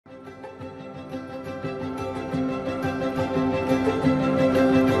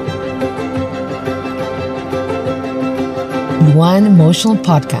LUAN Emotional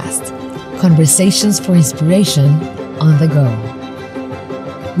Podcast, conversations for inspiration on the go.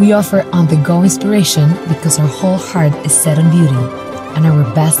 We offer on-the-go inspiration because our whole heart is set on beauty and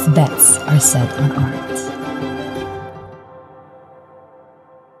our best bets are set on art.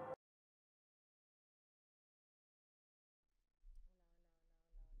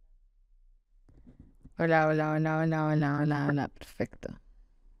 Hola, hola, hola, hola, hola, hola, hola, perfecto.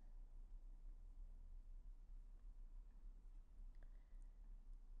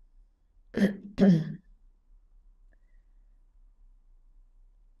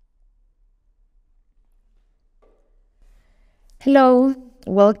 Hello,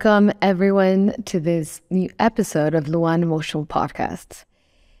 welcome everyone to this new episode of LUAN Emotional Podcast.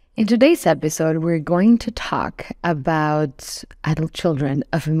 In today's episode, we're going to talk about adult children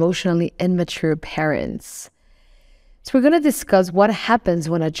of emotionally immature parents. So we're going to discuss what happens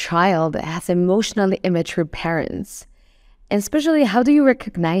when a child has emotionally immature parents, and especially how do you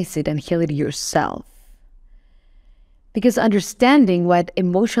recognize it and heal it yourself? Because understanding what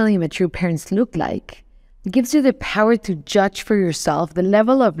emotionally immature parents look like gives you the power to judge for yourself the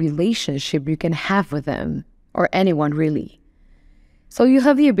level of relationship you can have with them, or anyone really. So you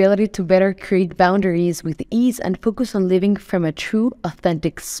have the ability to better create boundaries with ease and focus on living from a true,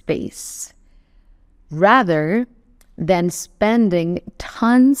 authentic space, rather than spending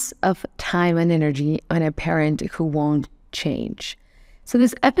tons of time and energy on a parent who won't change. So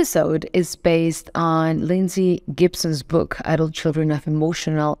this episode is based on Lindsay Gibson's book, Adult Children of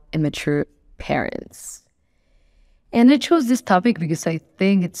Emotional Immature Parents. And I chose this topic because I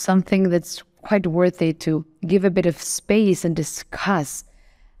think it's something that's quite worthy to give a bit of space and discuss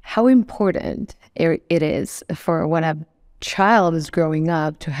how important it is for when a child is growing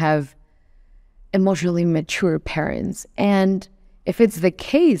up to have emotionally mature parents. And if it's the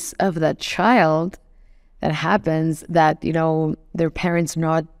case of that child that happens that, their parents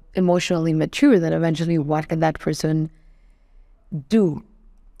not emotionally mature, then eventually what can that person do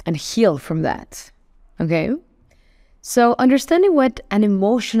and heal from that? Okay? So understanding what an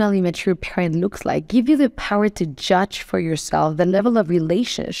emotionally mature parent looks like gives you the power to judge for yourself the level of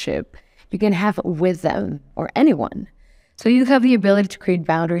relationship you can have with them or anyone. So you have the ability to create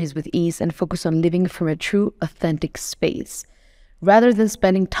boundaries with ease and focus on living from a true, authentic space, rather than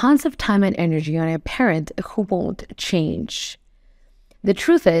spending tons of time and energy on a parent who won't change. The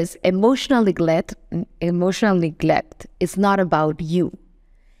truth is, emotional neglect is not about you.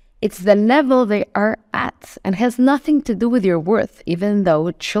 It's the level they are at and has nothing to do with your worth, even though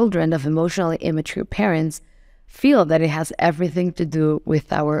children of emotionally immature parents feel that it has everything to do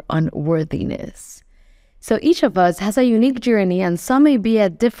with our unworthiness. So each of us has a unique journey, and some may be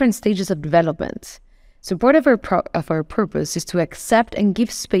at different stages of development. So part of our purpose is to accept and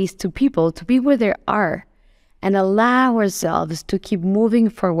give space to people to be where they are and allow ourselves to keep moving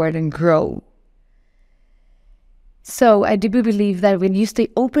forward and grow. So I do believe that when you stay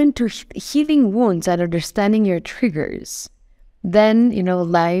open to healing wounds and understanding your triggers, then,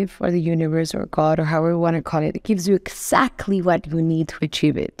 life or the universe or God or however you want to call it gives you exactly what you need to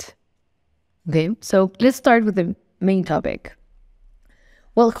achieve it. Okay, so let's start with the main topic.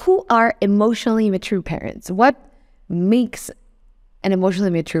 Well, who are emotionally mature parents? What makes an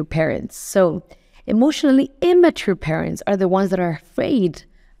emotionally mature parent? So emotionally immature parents are the ones that are afraid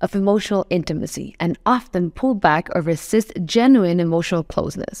of emotional intimacy and often pull back or resist genuine emotional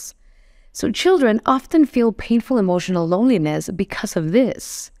closeness. So children often feel painful emotional loneliness because of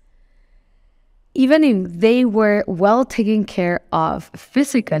this. Even if they were well taken care of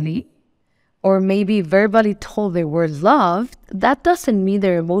physically, or maybe verbally told they were loved, that doesn't mean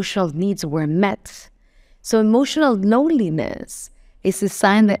their emotional needs were met. So emotional loneliness is a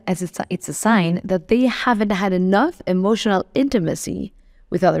sign that they haven't had enough emotional intimacy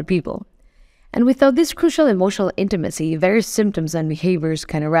with other people. And without this crucial emotional intimacy, various symptoms and behaviors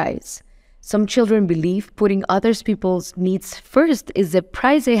can arise. Some children believe putting other people's needs first is the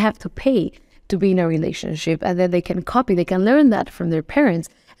price they have to pay to be in a relationship, and then they can learn that from their parents,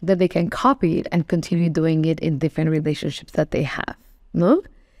 that they can copy it and continue doing it in different relationships that they have. No?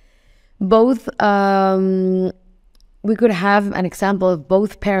 Both, we could have an example of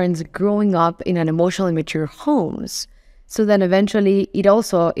both parents growing up in an emotionally mature homes. So then eventually it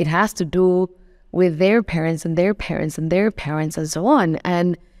has to do with their parents and their parents and their parents and so on.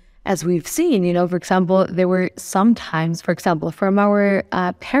 And as we've seen, for example, there were sometimes, for example, from our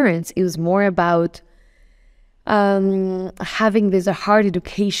parents, it was more about having this hard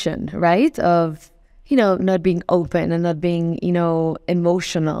education, right? Of, not being open and not being,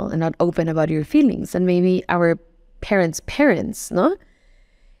 emotional and not open about your feelings. And maybe our parents, no?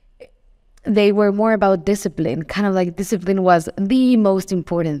 they were more about discipline, kind of like discipline was the most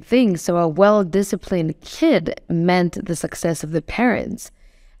important thing. So a well-disciplined kid meant the success of the parents.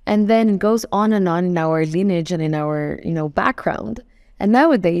 And then it goes on in our lineage and in our, background. And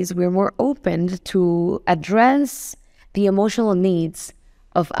nowadays, we're more open to address the emotional needs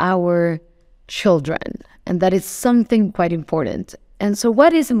of our children. And that is something quite important. And so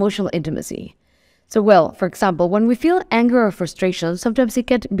what is emotional intimacy? So, well, for example, when we feel anger or frustration, sometimes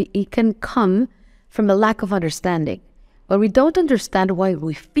it can come from a lack of understanding. When we don't understand why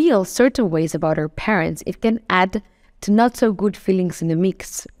we feel certain ways about our parents, it can add to not so good feelings in the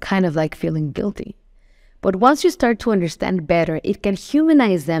mix, kind of like feeling guilty. But once you start to understand better, it can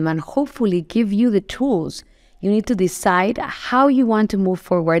humanize them and hopefully give you the tools you need to decide how you want to move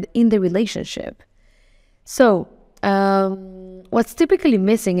forward in the relationship. So, what's typically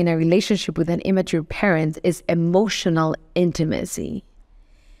missing in a relationship with an immature parent is emotional intimacy.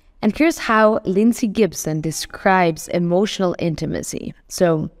 And here's how Lindsay Gibson describes emotional intimacy.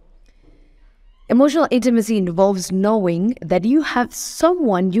 So, emotional intimacy involves knowing that you have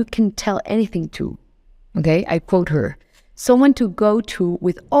someone you can tell anything to. Okay, I quote her. Someone to go to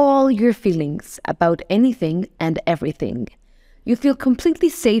with all your feelings about anything and everything. You feel completely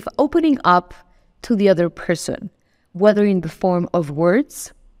safe opening up to the other person, whether in the form of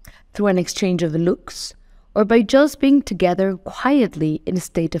words, through an exchange of looks, or by just being together quietly in a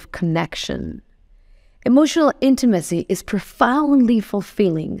state of connection. Emotional intimacy is profoundly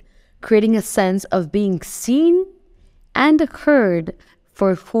fulfilling, creating a sense of being seen and heard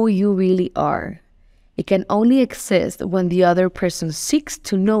for who you really are. It can only exist when the other person seeks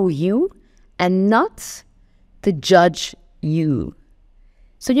to know you and not to judge you.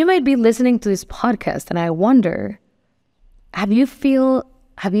 So you might be listening to this podcast and I wonder, have you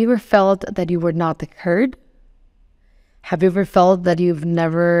ever felt that you were not heard? Have you ever felt that you've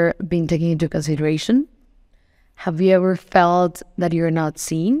never been taken into consideration? Have you ever felt that you're not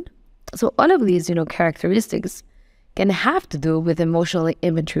seen? So all of these, characteristics can have to do with emotionally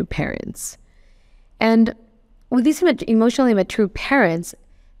immature parents. And with these emotionally immature parents,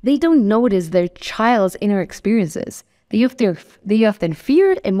 they don't notice their child's inner experiences. They often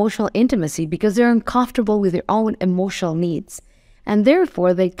fear emotional intimacy because they're uncomfortable with their own emotional needs, and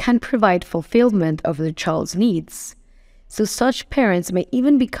therefore they can't provide fulfillment of their child's needs. So such parents may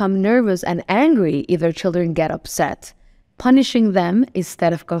even become nervous and angry if their children get upset, punishing them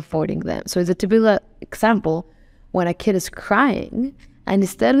instead of comforting them. So it's a typical example when a kid is crying, and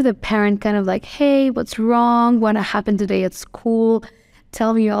instead of the parent kind of like, hey, what's wrong? What happened today at school?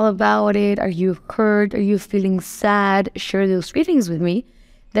 Tell me all about it. Are you hurt? Are you feeling sad? Share those feelings with me.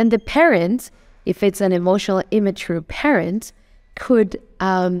 Then the parent, if it's an emotional immature parent, could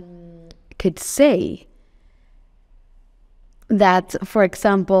say that, for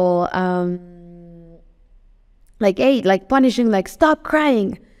example, like punishing, like, stop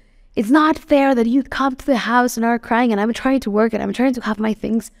crying. It's not fair that you come to the house and are crying and I'm trying to work and I'm trying to have my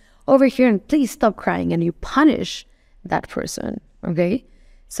things over here and please stop crying, and you punish that person, okay?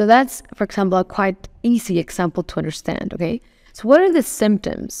 So that's, for example, a quite easy example to understand, okay? So what are the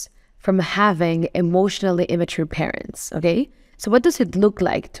symptoms from having emotionally immature parents, okay? So what does it look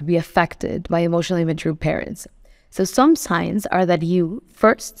like to be affected by emotionally immature parents? So some signs are that you,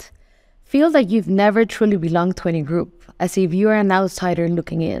 first, feel that you've never truly belonged to any group, as if you are an outsider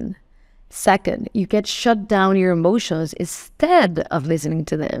looking in. Second, you get shut down your emotions instead of listening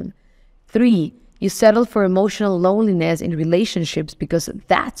to them. 3, you settle for emotional loneliness in relationships because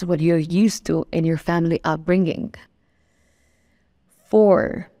that's what you're used to in your family upbringing.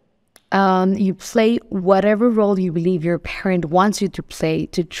 4, you play whatever role you believe your parent wants you to play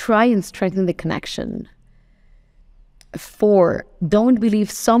to try and strengthen the connection. 4, don't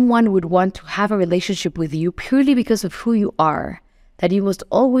believe someone would want to have a relationship with you purely because of who you are, that you must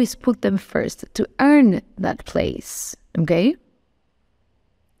always put them first to earn that place, okay?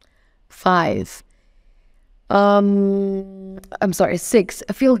 5, 6,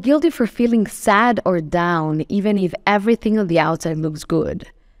 feel guilty for feeling sad or down, even if everything on the outside looks good.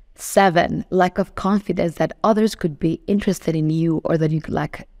 7, lack of confidence that others could be interested in you or that you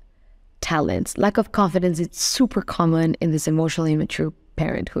lack talents. Lack of confidence is super common in this emotionally immature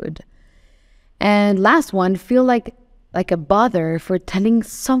parenthood. And last one, feel like a bother for telling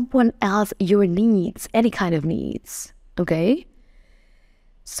someone else your needs, any kind of needs, okay?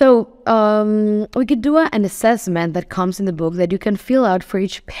 So we could do an assessment that comes in the book that you can fill out for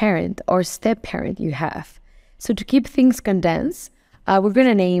each parent or step-parent you have. So to keep things condensed, we're going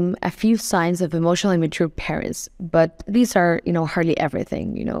to name a few signs of emotionally mature parents, but these are, hardly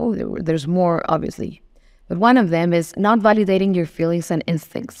everything, there's more, obviously. But one of them is not validating your feelings and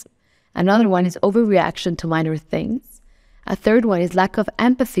instincts. Another one is overreaction to minor things. A third one is lack of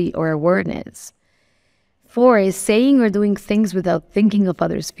empathy or awareness. 4 is saying or doing things without thinking of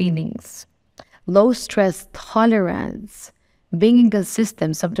others' feelings. Low stress tolerance, being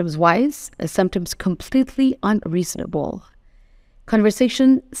inconsistent, sometimes wise, and sometimes completely unreasonable.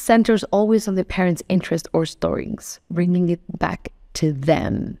 Conversation centers always on the parent's interest or stories, bringing it back to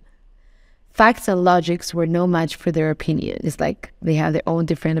them. Facts and logics were no match for their opinion. It's like they have their own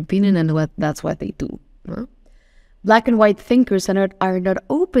different opinion and that's what they do. Black and white thinkers are not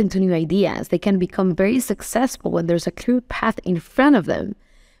open to new ideas. They can become very successful when there's a clear path in front of them.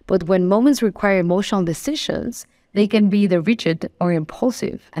 But when moments require emotional decisions, they can be either rigid or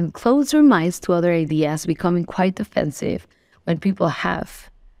impulsive and close their minds to other ideas, becoming quite defensive when people have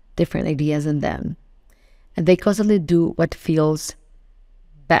different ideas than them. And they constantly do what feels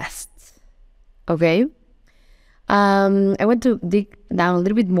best. Okay? I want to dig down a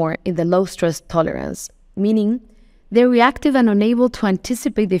little bit more in the low stress tolerance, meaning they're reactive and unable to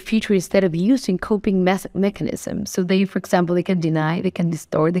anticipate the future instead of using coping mechanisms. So they, for example, they can deny, they can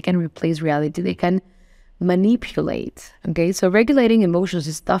distort, they can replace reality, they can manipulate. Okay? So regulating emotions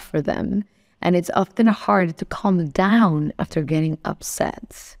is tough for them. And it's often hard to calm down after getting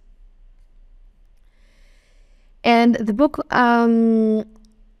upset. And the book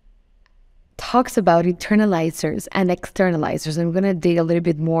talks about internalizers and externalizers. And we're going to dig a little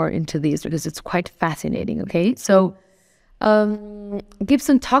bit more into these because it's quite fascinating, okay? So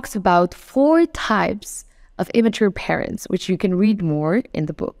Gibson talks about 4 types of immature parents, which you can read more in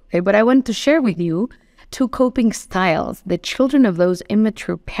the book, okay? But I want to share with you 2 coping styles that children of those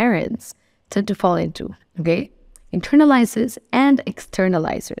immature parents tend to fall into, okay? Internalizers and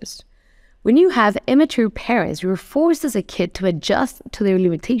externalizers. When you have immature parents, you're forced as a kid to adjust to their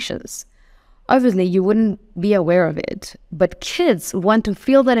limitations. Obviously, you wouldn't be aware of it, but kids want to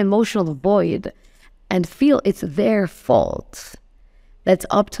feel that emotional void and feel it's their fault. That's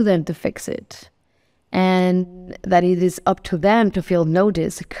up to them to fix it. And that it is up to them to feel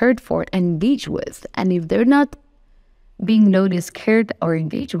noticed, cared for, and engaged with. And if they're not being noticed, cared, or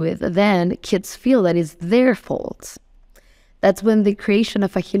engaged with, then kids feel that it's their fault. That's when the creation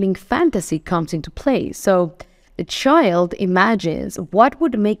of a healing fantasy comes into play. So the child imagines what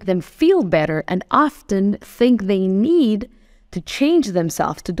would make them feel better and often think they need to change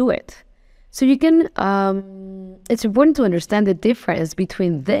themselves to do it. So you can, it's important to understand the difference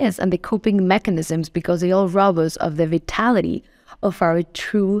between this and the coping mechanisms because they all rob us of the vitality of our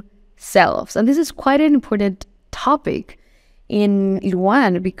true selves. And this is quite an important topic in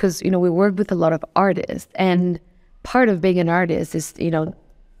LUAN because, we work with a lot of artists, and part of being an artist is,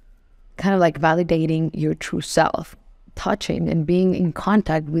 kind of like validating your true self, touching and being in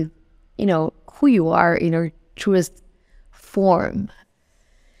contact with, who you are in your truest form.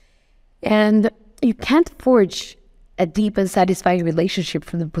 And you can't forge a deep and satisfying relationship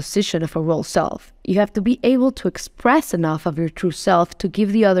from the position of a role self. You have to be able to express enough of your true self to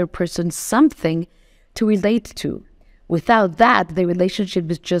give the other person something to relate to. Without that, the relationship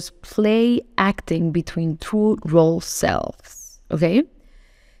is just play acting between two role selves, okay?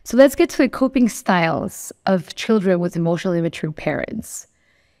 So let's get to the coping styles of children with emotionally immature parents.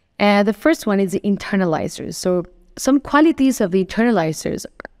 And the first one is the internalizers. So some qualities of the internalizers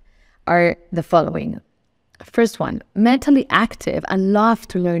are the following. First one, mentally active and love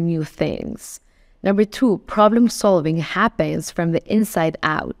to learn new things. Number 2, problem solving happens from the inside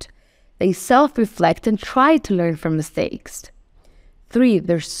out. They self-reflect and try to learn from mistakes. 3,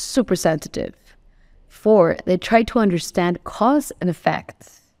 they're super sensitive. 4, they try to understand cause and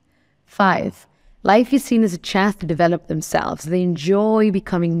effect. 5, life is seen as a chance to develop themselves. They enjoy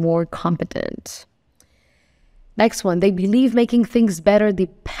becoming more competent. Next one, they believe making things better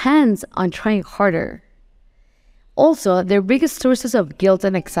depends on trying harder. Also, their biggest sources of guilt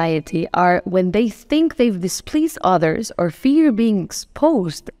and anxiety are when they think they've displeased others or fear being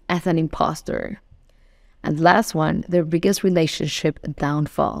exposed as an imposter. And last one, their biggest relationship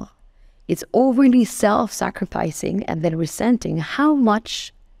downfall. It's overly self-sacrificing and then resenting how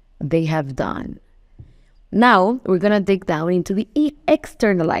much they have done. Now, we're going to dig down into the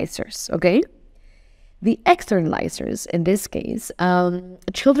externalizers, okay? The externalizers, in this case,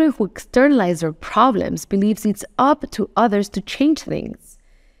 children who externalize their problems believes it's up to others to change things.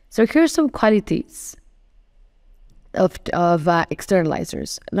 So here's some qualities of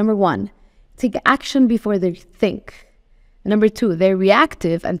externalizers. Number 1, take action before they think. Number 2, they're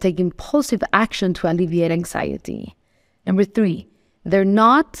reactive and take impulsive action to alleviate anxiety. Number 3, they're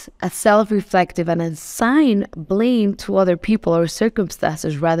not as self-reflective and assign blame to other people or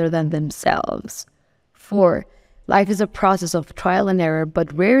circumstances rather than themselves. 4, Life is a process of trial and error,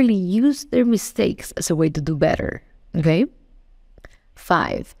 but rarely use their mistakes as a way to do better. Okay?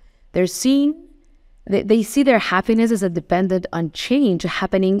 5, they see their happiness as a dependent on change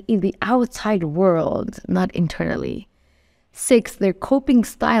happening in the outside world, not internally. 6, their coping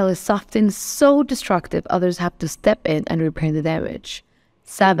style is often so destructive others have to step in and repair the damage.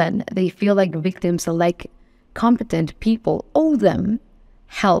 7, they feel like victims and like competent people owe them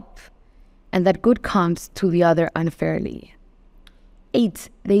help and that good comes to the other unfairly. 8,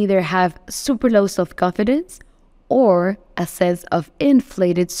 they either have super low self-confidence or a sense of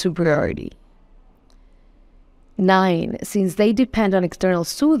inflated superiority. 9, since they depend on external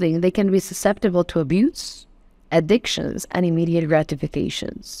soothing, they can be susceptible to abuse, addictions, and immediate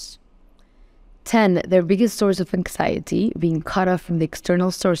gratifications. 10, their biggest source of anxiety, being cut off from the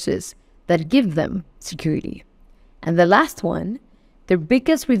external sources that give them security. And the last one, their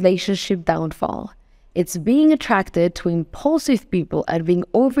biggest relationship downfall, it's being attracted to impulsive people and being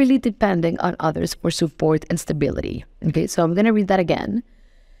overly dependent on others for support and stability. Okay, so I'm going to read that again.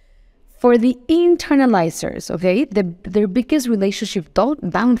 For the internalizers, okay, their biggest relationship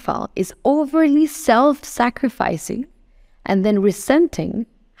downfall is overly self-sacrificing and then resenting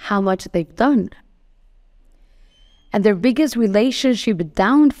how much they've done. And their biggest relationship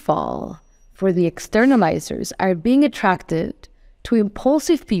downfall for the externalizers are being attracted to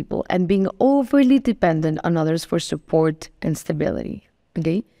impulsive people and being overly dependent on others for support and stability.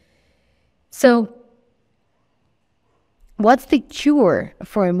 Okay? So, what's the cure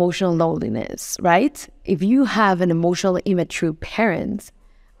for emotional loneliness, right? If you have an emotionally immature parent,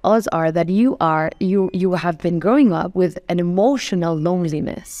 odds are that you have been growing up with an emotional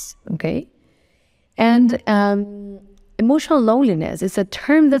loneliness, okay? And emotional loneliness is a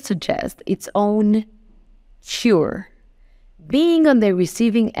term that suggests its own cure. Being on the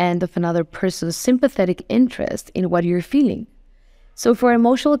receiving end of another person's sympathetic interest in what you're feeling. So for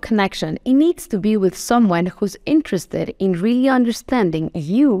emotional connection, it needs to be with someone who's interested in really understanding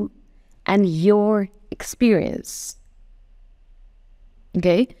you and your experience.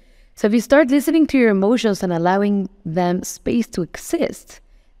 Okay? So if you start listening to your emotions and allowing them space to exist,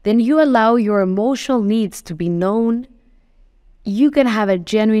 then you allow your emotional needs to be known. You can have a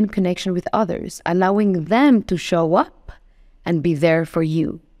genuine connection with others, allowing them to show up and be there for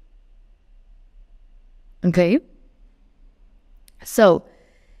you. Okay? So,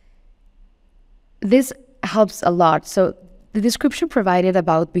 this helps a lot. So, the description provided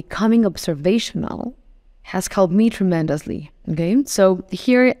about becoming observational has helped me tremendously. Okay? So,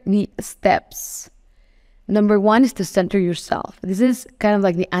 here are the steps. Number 1 is to center yourself. This is kind of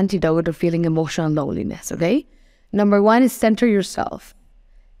like the antidote of feeling emotional loneliness. Okay? Number 1 is center yourself.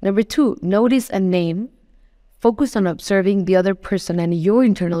 Number 2, notice and name. Focus on observing the other person and your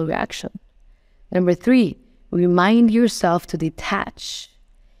internal reaction. Number 3, remind yourself to detach.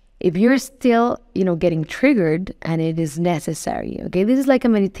 If you're still, getting triggered and it is necessary, okay, this is like a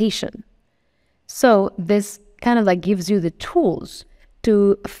meditation. So this kind of like gives you the tools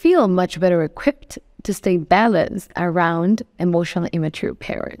to feel much better equipped to stay balanced around emotionally immature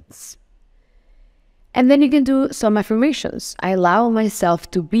parents. And then you can do some affirmations. I allow myself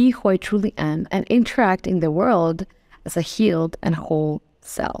to be who I truly am and interact in the world as a healed and whole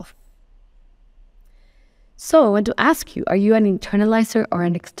self. So I want to ask you, are you an internalizer or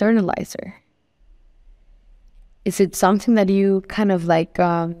an externalizer? Is it something that you kind of like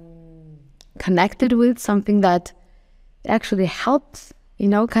connected with, something that actually helped,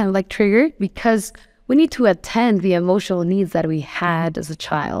 kind of like triggered? Because we need to attend the emotional needs that we had as a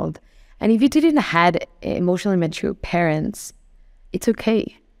child. And if you didn't have emotionally mature parents, it's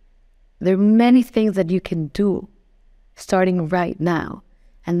okay. There are many things that you can do starting right now.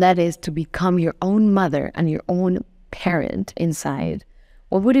 And that is to become your own mother and your own parent inside.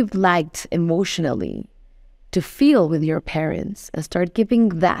 What would you have liked emotionally to feel with your parents and start giving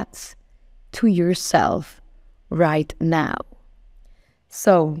that to yourself right now?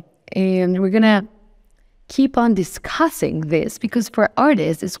 So, and we're going to keep on discussing this because for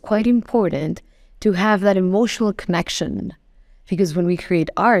artists, it's quite important to have that emotional connection. Because when we create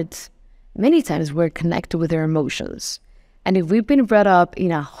art, many times we're connected with our emotions. And if we've been brought up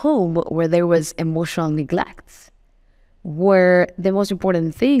in a home where there was emotional neglect, where the most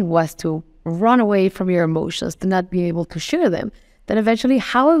important thing was to run away from your emotions, to not be able to share them, then eventually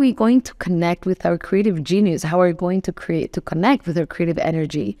how are we going to connect with our creative genius? How are we going to connect with our creative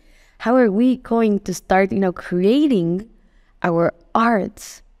energy? How are we going to start, creating our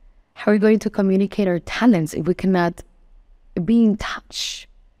art? How are we going to communicate our talents if we cannot be in touch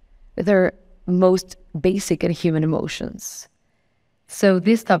with our most basic and human emotions? So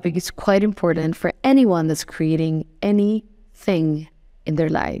this topic is quite important for anyone that's creating anything in their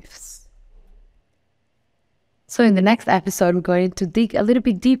lives. So in the next episode, we're going to dig a little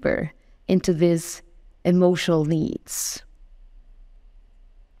bit deeper into these emotional needs.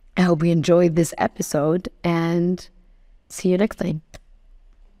 I hope you enjoyed this episode and see you next time.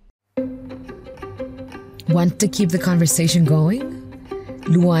 Want to keep the conversation going?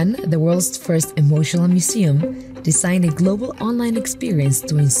 LUAN, the world's first emotional museum, designed a global online experience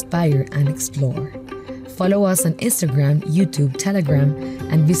to inspire and explore. Follow us on Instagram, YouTube, Telegram,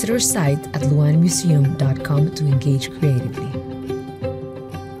 and visit our site at luanmuseum.com to engage creatively.